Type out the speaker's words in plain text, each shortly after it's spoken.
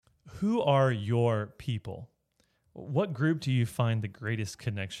who are your people? What group do you find the greatest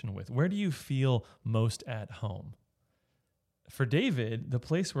connection with? Where do you feel most at home? For David, the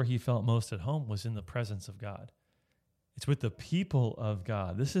place where he felt most at home was in the presence of God. It's with the people of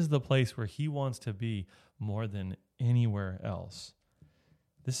God. This is the place where he wants to be more than anywhere else.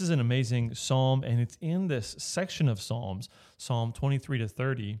 This is an amazing psalm, and it's in this section of Psalms, Psalm 23 to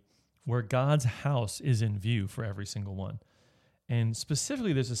 30, where God's house is in view for every single one. And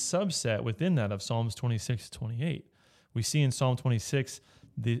specifically, there's a subset within that of Psalms 26 to 28. We see in Psalm 26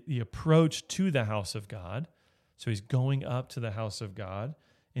 the approach to the house of God. So he's going up to the house of God.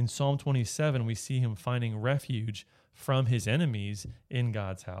 In Psalm 27, we see him finding refuge from his enemies in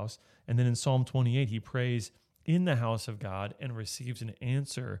God's house. And then in Psalm 28, he prays in the house of God and receives an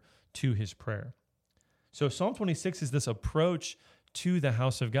answer to his prayer. So Psalm 26 is this approach to the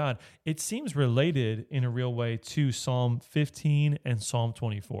house of God. It seems related in a real way to Psalm 15 and Psalm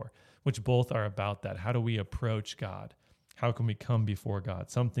 24, which both are about that. How do we approach God? How can we come before God?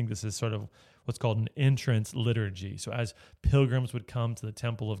 Something, this is sort of what's called an entrance liturgy. So as pilgrims would come to the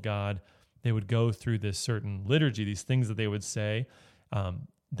temple of God, they would go through this certain liturgy, these things that they would say.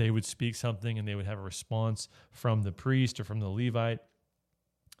 They would speak something and they would have a response from the priest or from the Levite.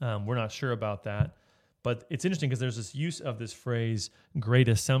 We're not sure about that. But it's interesting because there's this use of this phrase, great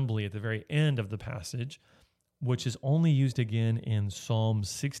assembly, at the very end of the passage, which is only used again in Psalm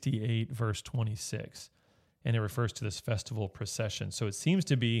 68, verse 26. And it refers to this festival procession. So it seems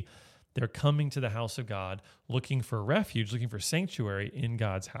to be they're coming to the house of God, looking for refuge, looking for sanctuary in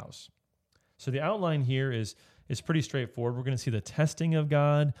God's house. So the outline here is pretty straightforward. We're going to see the testing of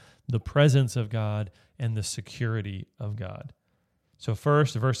God, the presence of God, and the security of God. So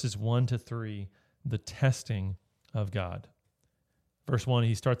first, verses 1 to 3, the testing of God. Verse 1,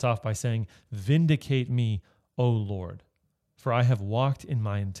 he starts off by saying, "Vindicate me, O Lord, for I have walked in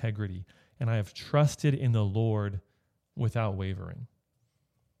my integrity, and I have trusted in the Lord without wavering."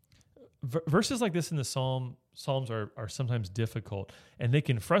 Verses like this in the Psalms are sometimes difficult, and they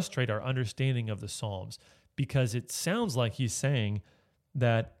can frustrate our understanding of the Psalms because it sounds like he's saying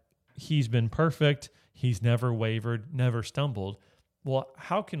that he's been perfect, he's never wavered, never stumbled. Well,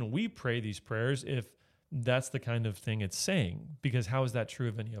 how can we pray these prayers if that's the kind of thing it's saying? Because how is that true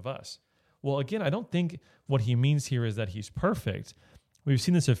of any of us? Well, again, I don't think what he means here is that he's perfect. We've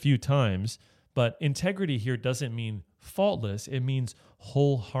seen this a few times, but integrity here doesn't mean faultless. It means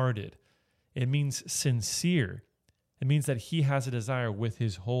wholehearted. It means sincere. It means that he has a desire with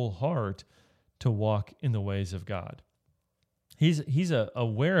his whole heart to walk in the ways of God. He's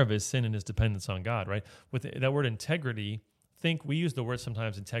aware of his sin and his dependence on God, right? With that word integrity, we use the word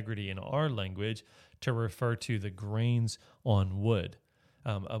sometimes integrity in our language to refer to the grains on wood.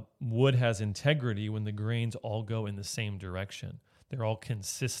 Wood has integrity when the grains all go in the same direction. They're all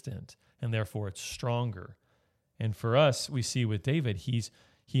consistent, and therefore it's stronger. And for us, we see with David,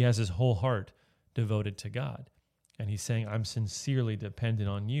 he has his whole heart devoted to God. And he's saying, I'm sincerely dependent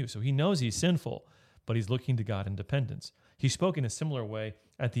on you. So he knows he's sinful, but he's looking to God in dependence. He spoke in a similar way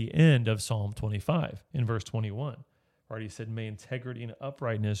at the end of Psalm 25 in verse 21. Right, he said, may integrity and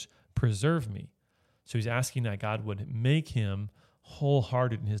uprightness preserve me. So he's asking that God would make him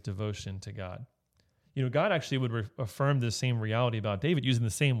wholehearted in his devotion to God. You know, God actually would affirm the same reality about David using the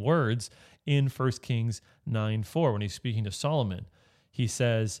same words in 1 Kings 9:4 when he's speaking to Solomon. He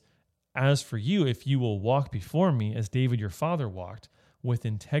says, as for you, if you will walk before me as David your father walked, with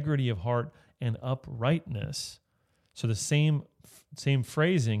integrity of heart and uprightness. So the same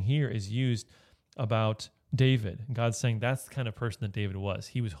phrasing here is used about David. God's saying that's the kind of person that David was.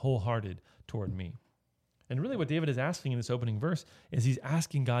 He was wholehearted toward me. And really what David is asking in this opening verse is he's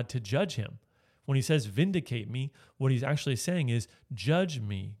asking God to judge him. When he says, vindicate me, what he's actually saying is, judge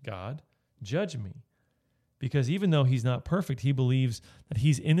me, God, judge me. Because even though he's not perfect, he believes that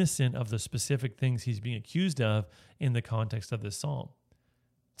he's innocent of the specific things he's being accused of in the context of this psalm.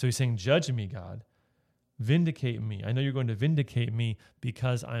 So he's saying, judge me, God, vindicate me. I know you're going to vindicate me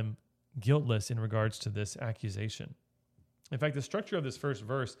because I'm guiltless in regards to this accusation. In fact, the structure of this first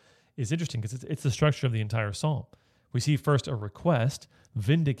verse is interesting because it's the structure of the entire psalm. We see first a request,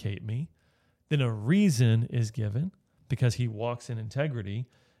 vindicate me, then a reason is given because he walks in integrity,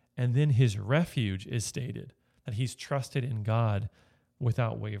 and then his refuge is stated, that he's trusted in God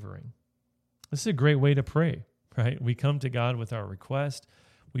without wavering. This is a great way to pray, right? We come to God with our request.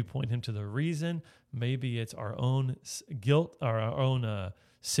 We point him to the reason. Maybe it's our own guilt or our own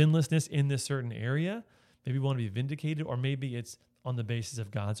sinlessness in this certain area. Maybe we want to be vindicated, or maybe it's on the basis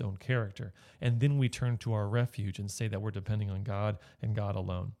of God's own character. And then we turn to our refuge and say that we're depending on God and God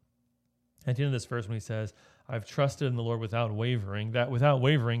alone. At the end of this verse, when he says, I've trusted in the Lord without wavering. That without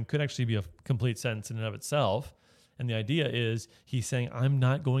wavering could actually be a complete sentence in and of itself. And the idea is he's saying, I'm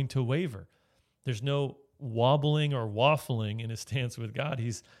not going to waver. There's no wobbling or waffling in his stance with God.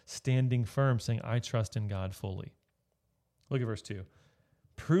 He's standing firm, saying, I trust in God fully. Look at verse 2.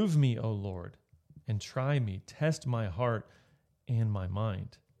 Prove me, O Lord, and try me. Test my heart and my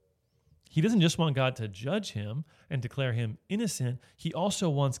mind. He doesn't just want God to judge him and declare him innocent. He also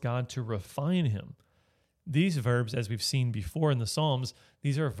wants God to refine him. These verbs, as we've seen before in the Psalms,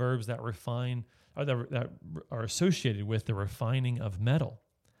 these are verbs that refine, or that are associated with the refining of metal.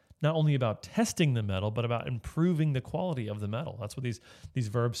 Not only about testing the metal, but about improving the quality of the metal. That's what these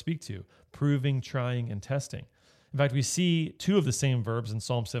verbs speak to: proving, trying, and testing. In fact, we see two of the same verbs in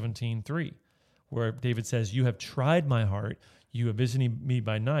Psalm 17:3, where David says, you have tried my heart, you have visited me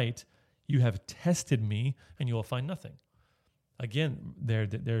by night, you have tested me, and you will find nothing. Again,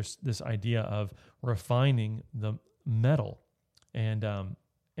 there's this idea of refining the metal.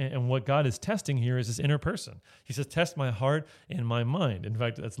 And what God is testing here is his inner person. He says, test my heart and my mind. In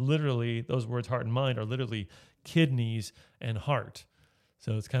fact, that's literally, those words, heart and mind, are literally kidneys and heart.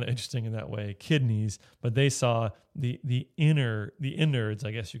 So it's kind of interesting in that way, kidneys, but they saw the innards,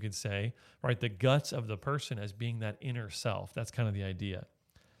 I guess you could say, right? The guts of the person as being that inner self. That's kind of the idea.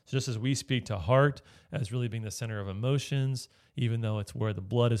 So just as we speak to heart as really being the center of emotions, even though it's where the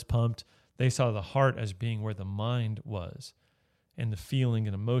blood is pumped, they saw the heart as being where the mind was, and the feeling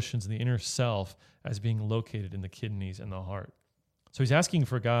and emotions and the inner self as being located in the kidneys and the heart. So he's asking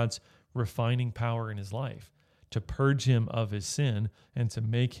for God's refining power in his life, to purge him of his sin and to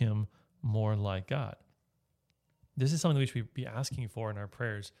make him more like God. This is something that we should be asking for in our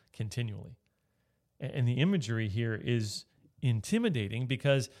prayers continually. And the imagery here is intimidating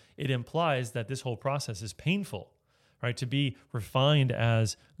because it implies that this whole process is painful, right? To be refined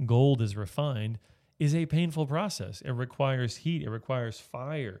as gold is refined is a painful process. It requires heat. It requires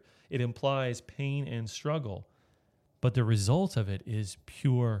fire. It implies pain and struggle. But the result of it is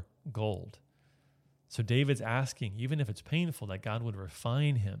pure gold. So David's asking, even if it's painful, that God would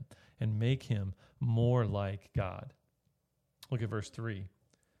refine him and make him more like God. Look at verse 3.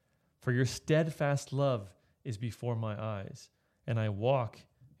 For your steadfast love is before my eyes, and I walk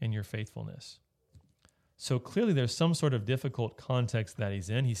in your faithfulness. So clearly there's some sort of difficult context that he's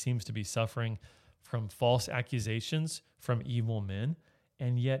in. He seems to be suffering from false accusations from evil men,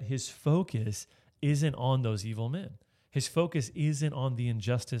 and yet his focus isn't on those evil men. His focus isn't on the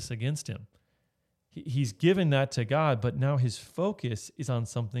injustice against him. He's given that to God, but now his focus is on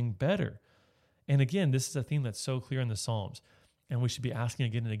something better. And again, this is a theme that's so clear in the Psalms, and we should be asking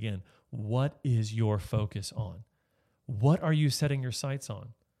again and again, what is your focus on? What are you setting your sights on?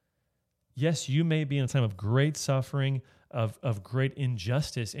 Yes, you may be in a time of great suffering, of great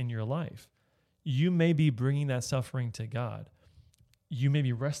injustice in your life. You may be bringing that suffering to God. You may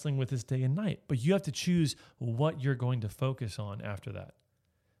be wrestling with this day and night, but you have to choose what you're going to focus on after that.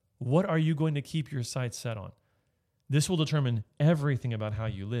 What are you going to keep your sights set on? This will determine everything about how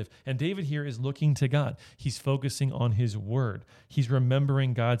you live. And David here is looking to God. He's focusing on his word. He's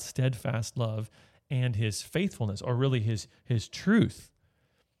remembering God's steadfast love and his faithfulness, or really his truth.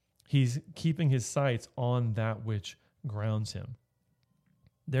 He's keeping his sights on that which grounds him.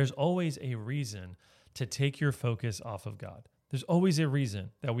 There's always a reason to take your focus off of God. There's always a reason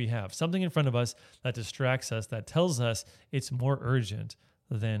that we have something in front of us that distracts us, that tells us it's more urgent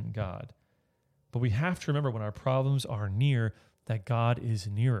than God. But we have to remember when our problems are near, that God is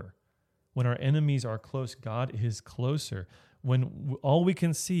nearer. When our enemies are close, God is closer. When all we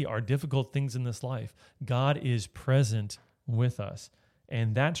can see are difficult things in this life, God is present with us.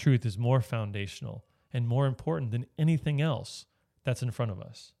 And that truth is more foundational and more important than anything else that's in front of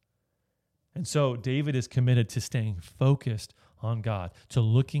us. And so David is committed to staying focused on God, to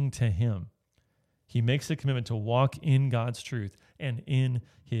looking to him. He makes a commitment to walk in God's truth and in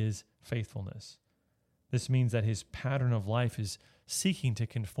his faithfulness. This means that his pattern of life is seeking to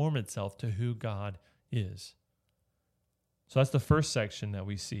conform itself to who God is. So that's the first section that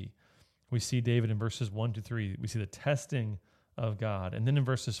we see. We see David in verses 1-3. We see the testing of God. And then in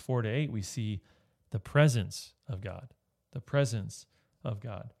verses 4-8, we see the presence of God. The presence of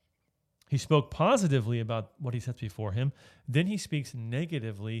God. He spoke positively about what he sets before him. Then he speaks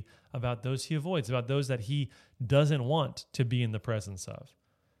negatively about those he avoids, about those that he doesn't want to be in the presence of.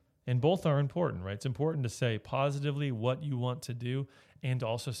 And both are important, right? It's important to say positively what you want to do and to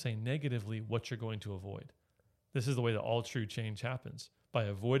also say negatively what you're going to avoid. This is the way that all true change happens, by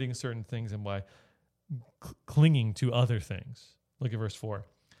avoiding certain things and by clinging to other things. Look at verse 4.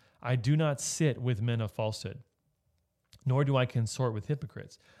 I do not sit with men of falsehood, nor do I consort with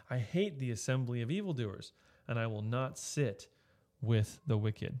hypocrites. I hate the assembly of evildoers. and I will not sit with the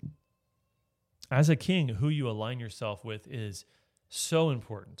wicked. As a king, who you align yourself with is so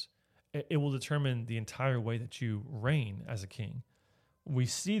important. It will determine the entire way that you reign as a king. We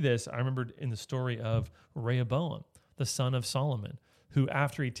see this, I remember in the story of Rehoboam, the son of Solomon, who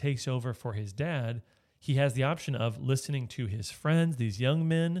after he takes over for his dad, he has the option of listening to his friends, these young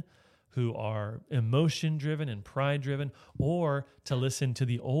men who are emotion-driven and pride-driven, or to listen to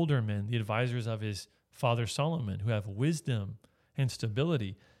the older men, the advisors of his father Solomon, who have wisdom and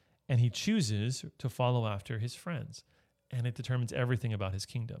stability. And he chooses to follow after his friends. And it determines everything about his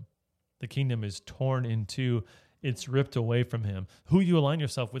kingdom. The kingdom is torn in two. It's ripped away from him. Who you align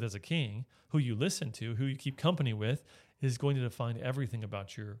yourself with as a king, who you listen to, who you keep company with, is going to define everything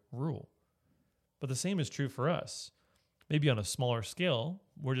about your rule. But the same is true for us. Maybe on a smaller scale,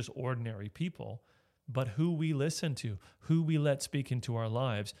 we're just ordinary people. But who we listen to, who we let speak into our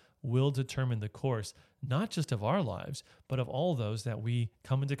lives, will determine the course, not just of our lives, but of all those that we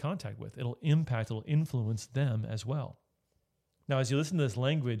come into contact with. It'll influence them as well. Now, as you listen to this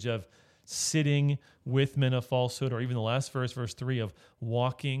language of sitting with men of falsehood, or even the last verse, verse 3, of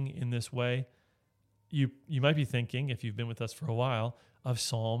walking in this way, you might be thinking, if you've been with us for a while, of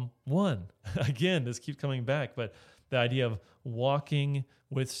Psalm 1. Again, this keeps coming back, but the idea of walking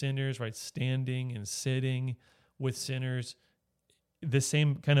with sinners, right? Standing and sitting with sinners. The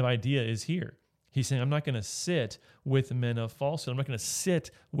same kind of idea is here. He's saying, I'm not going to sit with men of falsehood. I'm not going to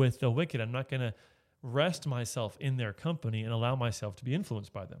sit with the wicked. I'm not going to rest myself in their company and allow myself to be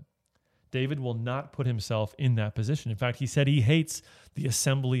influenced by them. David will not put himself in that position. In fact, he said he hates the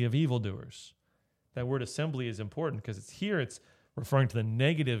assembly of evildoers. That word assembly is important because it's referring to the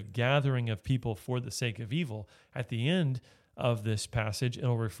negative gathering of people for the sake of evil. At the end of this passage,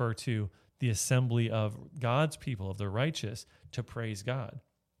 it'll refer to the assembly of God's people, of the righteous, to praise God.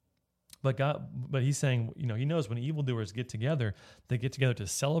 But he's saying, he knows when evildoers get together, they get together to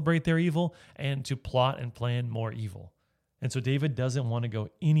celebrate their evil and to plot and plan more evil. And so David doesn't want to go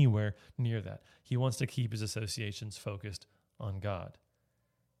anywhere near that. He wants to keep his associations focused on God.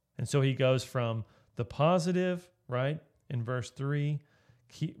 And so he goes from the positive, right, in verse 3,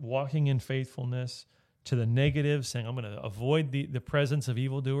 keep walking in faithfulness, to the negative, saying, I'm going to avoid the presence of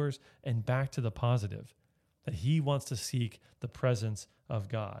evildoers, and back to the positive, that he wants to seek the presence of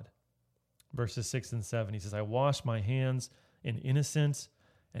God. Verses 6 and 7, he says, I wash my hands in innocence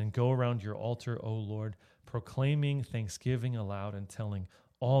and go around your altar, O Lord, proclaiming thanksgiving aloud and telling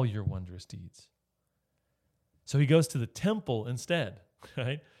all your wondrous deeds. So he goes to the temple instead,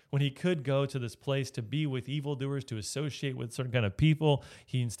 right? When he could go to this place to be with evildoers, to associate with certain kind of people,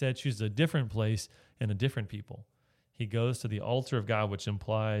 he instead chooses a different place and a different people. He goes to the altar of God, which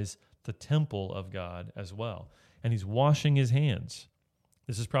implies the temple of God as well. And he's washing his hands.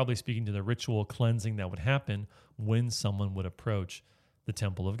 This is probably speaking to the ritual cleansing that would happen when someone would approach the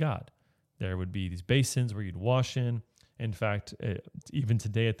temple of God. There would be these basins where you'd wash in. In fact, even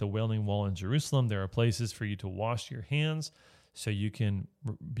today at the Wailing Wall in Jerusalem, there are places for you to wash your hands so you can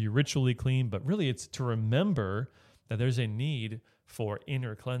be ritually clean. But really, it's to remember that there's a need for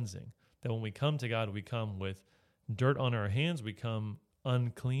inner cleansing. That when we come to God, we come with dirt on our hands, we come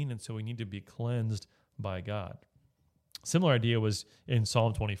unclean, and so we need to be cleansed by God. Similar idea was in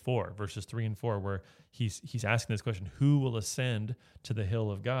Psalm 24, verses 3 and 4, where he's asking this question, who will ascend to the hill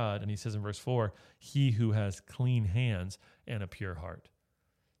of God? And he says in verse 4, he who has clean hands and a pure heart.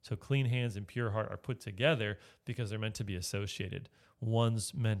 So clean hands and pure heart are put together because they're meant to be associated.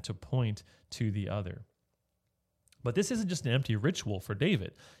 One's meant to point to the other. But this isn't just an empty ritual for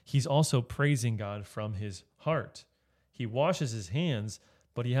David. He's also praising God from his heart. He washes his hands,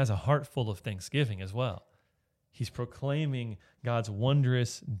 but he has a heart full of thanksgiving as well. He's proclaiming God's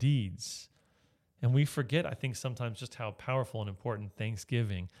wondrous deeds. And we forget, I think, sometimes just how powerful and important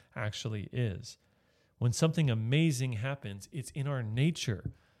thanksgiving actually is. When something amazing happens, it's in our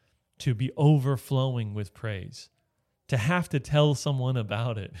nature to be overflowing with praise, to have to tell someone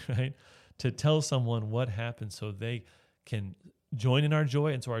about it, right? To tell someone what happened so they can join in our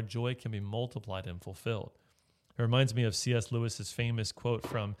joy and so our joy can be multiplied and fulfilled. It reminds me of C.S. Lewis's famous quote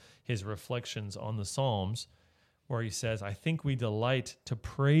from his reflections on the Psalms, where he says, I think we delight to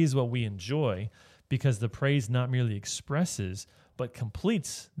praise what we enjoy because the praise not merely expresses, but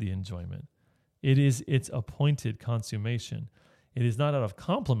completes the enjoyment. It is its appointed consummation. It is not out of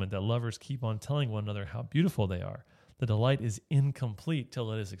compliment that lovers keep on telling one another how beautiful they are. The delight is incomplete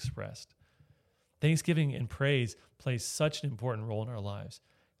till it is expressed. Thanksgiving and praise plays such an important role in our lives.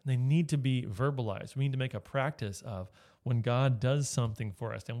 And they need to be verbalized. We need to make a practice of when God does something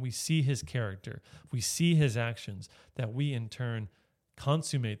for us and we see his character, we see his actions, that we in turn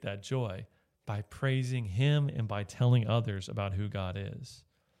consummate that joy by praising him and by telling others about who God is.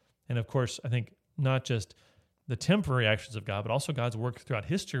 And of course, I think not just the temporary actions of God, but also God's work throughout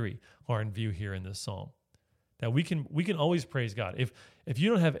history are in view here in this psalm. That we can always praise God. If you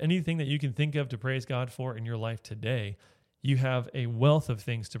don't have anything that you can think of to praise God for in your life today, you have a wealth of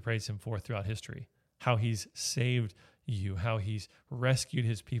things to praise him for throughout history. How he's saved you, how he's rescued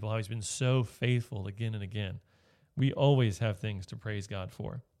his people, how he's been so faithful again and again. We always have things to praise God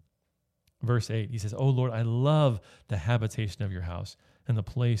for. Verse 8, he says, "O Lord, I love the habitation of your house and the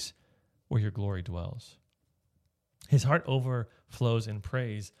place where your glory dwells." His heart overflows in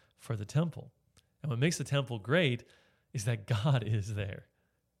praise for the temple. And what makes the temple great is that God is there.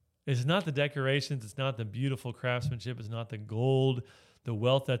 It's not the decorations, it's not the beautiful craftsmanship, it's not the gold, the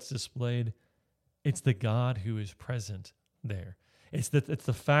wealth that's displayed. It's the God who is present there. It's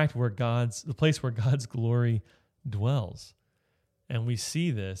the fact where the place where God's glory dwells. And we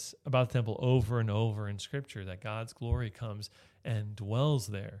see this about the temple over and over in Scripture, that God's glory comes and dwells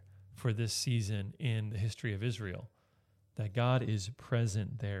there for this season in the history of Israel, that God is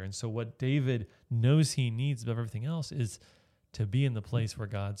present there. And so what David knows he needs above everything else is to be in the place where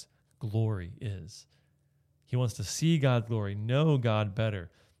God's glory is. He wants to see God's glory, know God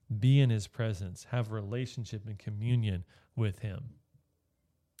better, be in his presence, have relationship and communion with him.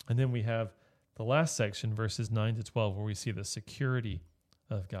 And then we have the last section, verses 9 to 12, where we see the security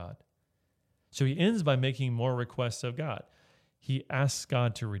of God. So he ends by making more requests of God. He asks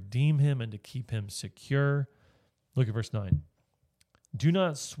God to redeem him and to keep him secure. Look at verse 9. "Do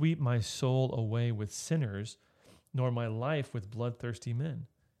not sweep my soul away with sinners, nor my life with bloodthirsty men,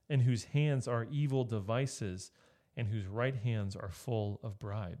 in whose hands are evil devices, and whose right hands are full of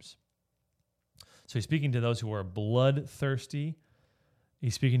bribes." So he's speaking to those who are bloodthirsty.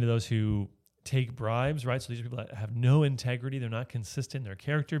 He's speaking to those who take bribes, right? So these are people that have no integrity. They're not consistent in their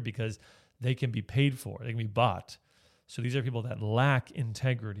character because they can be paid for. They can be bought. So these are people that lack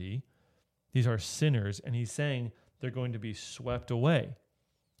integrity. These are sinners. And he's saying they're going to be swept away.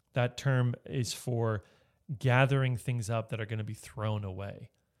 That term is for gathering things up that are going to be thrown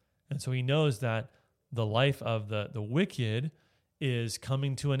away. And so he knows that the life of the wicked is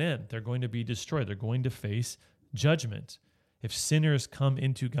coming to an end. They're going to be destroyed. They're going to face judgment. If sinners come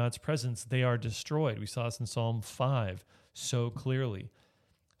into God's presence, they are destroyed. We saw this in Psalm 5 so clearly.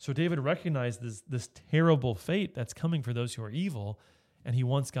 So David recognized this terrible fate that's coming for those who are evil, and he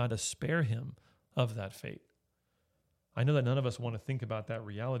wants God to spare him of that fate. I know that none of us want to think about that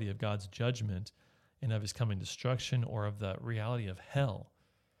reality of God's judgment and of his coming destruction or of the reality of hell,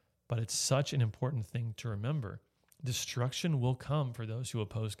 but it's such an important thing to remember. Destruction will come for those who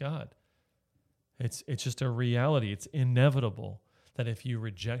oppose God. It's just a reality. It's inevitable that if you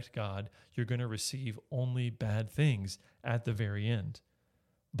reject God, you're going to receive only bad things at the very end.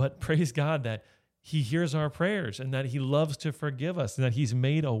 But praise God that he hears our prayers and that he loves to forgive us and that he's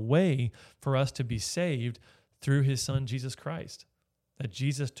made a way for us to be saved through his son, Jesus Christ. That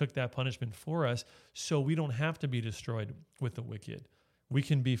Jesus took that punishment for us so we don't have to be destroyed with the wicked. We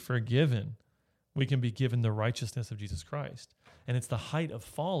can be forgiven. We can be given the righteousness of Jesus Christ. And it's the height of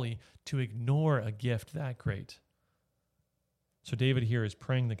folly to ignore a gift that great. So David here is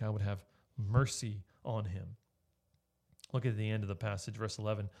praying that God would have mercy on him. Look at the end of the passage, verse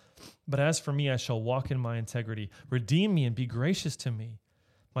 11. "But as for me, I shall walk in my integrity. Redeem me and be gracious to me.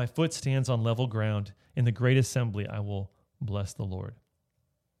 My foot stands on level ground. In the great assembly, I will bless the Lord."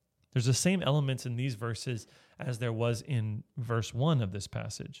 There's the same elements in these verses as there was in verse 1 of this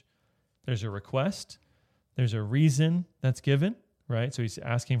passage. There's a request. There's a reason that's given, right? So he's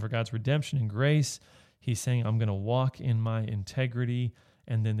asking for God's redemption and grace. He's saying, I'm going to walk in my integrity.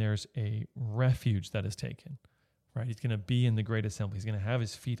 And then there's a refuge that is taken, right? He's going to be in the great assembly. He's going to have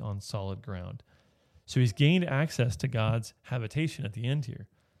his feet on solid ground. So he's gained access to God's habitation at the end here.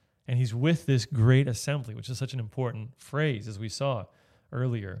 And he's with this great assembly, which is such an important phrase, as we saw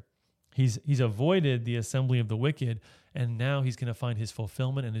earlier. He's avoided the assembly of the wicked, and now he's going to find his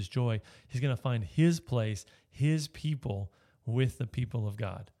fulfillment and his joy. He's going to find his place, his people with the people of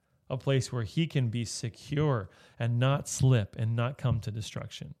God, a place where he can be secure and not slip and not come to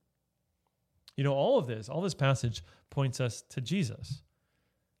destruction. You know, all this passage points us to Jesus.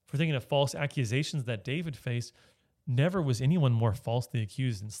 If we're thinking of false accusations that David faced, never was anyone more falsely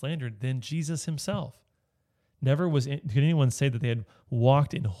accused and slandered than Jesus himself. Never could anyone say that they had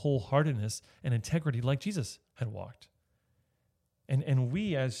walked in wholeheartedness and integrity like Jesus had walked. And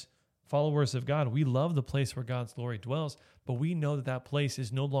we, as followers of God, we love the place where God's glory dwells, but we know that that place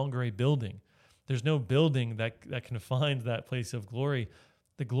is no longer a building. There's no building that confines that place of glory.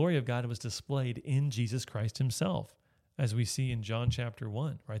 The glory of God was displayed in Jesus Christ himself, as we see in John chapter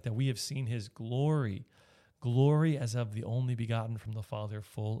 1, right? That we have seen his glory, glory as of the only begotten from the Father,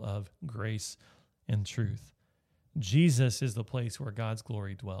 full of grace and truth. Jesus is the place where God's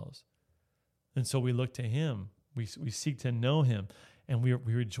glory dwells. And so we look to him, we seek to know him, and we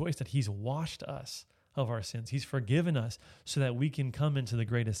rejoice that he's washed us of our sins. He's forgiven us so that we can come into the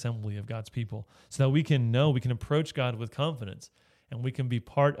great assembly of God's people, so that we can approach God with confidence, and we can be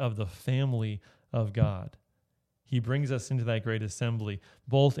part of the family of God. He brings us into that great assembly,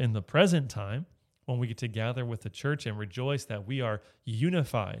 both in the present time, when we get to gather with the church and rejoice that we are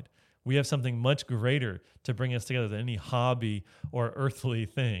unified. We have something much greater to bring us together than any hobby or earthly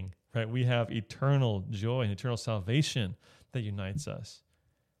thing, right? We have eternal joy and eternal salvation that unites us.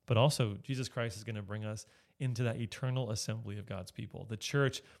 But also, Jesus Christ is going to bring us into that eternal assembly of God's people, the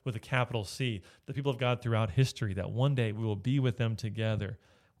church with a capital C, the people of God throughout history, that one day we will be with them together.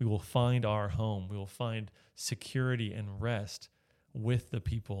 We will find our home. We will find security and rest with the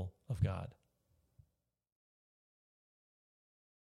people of God.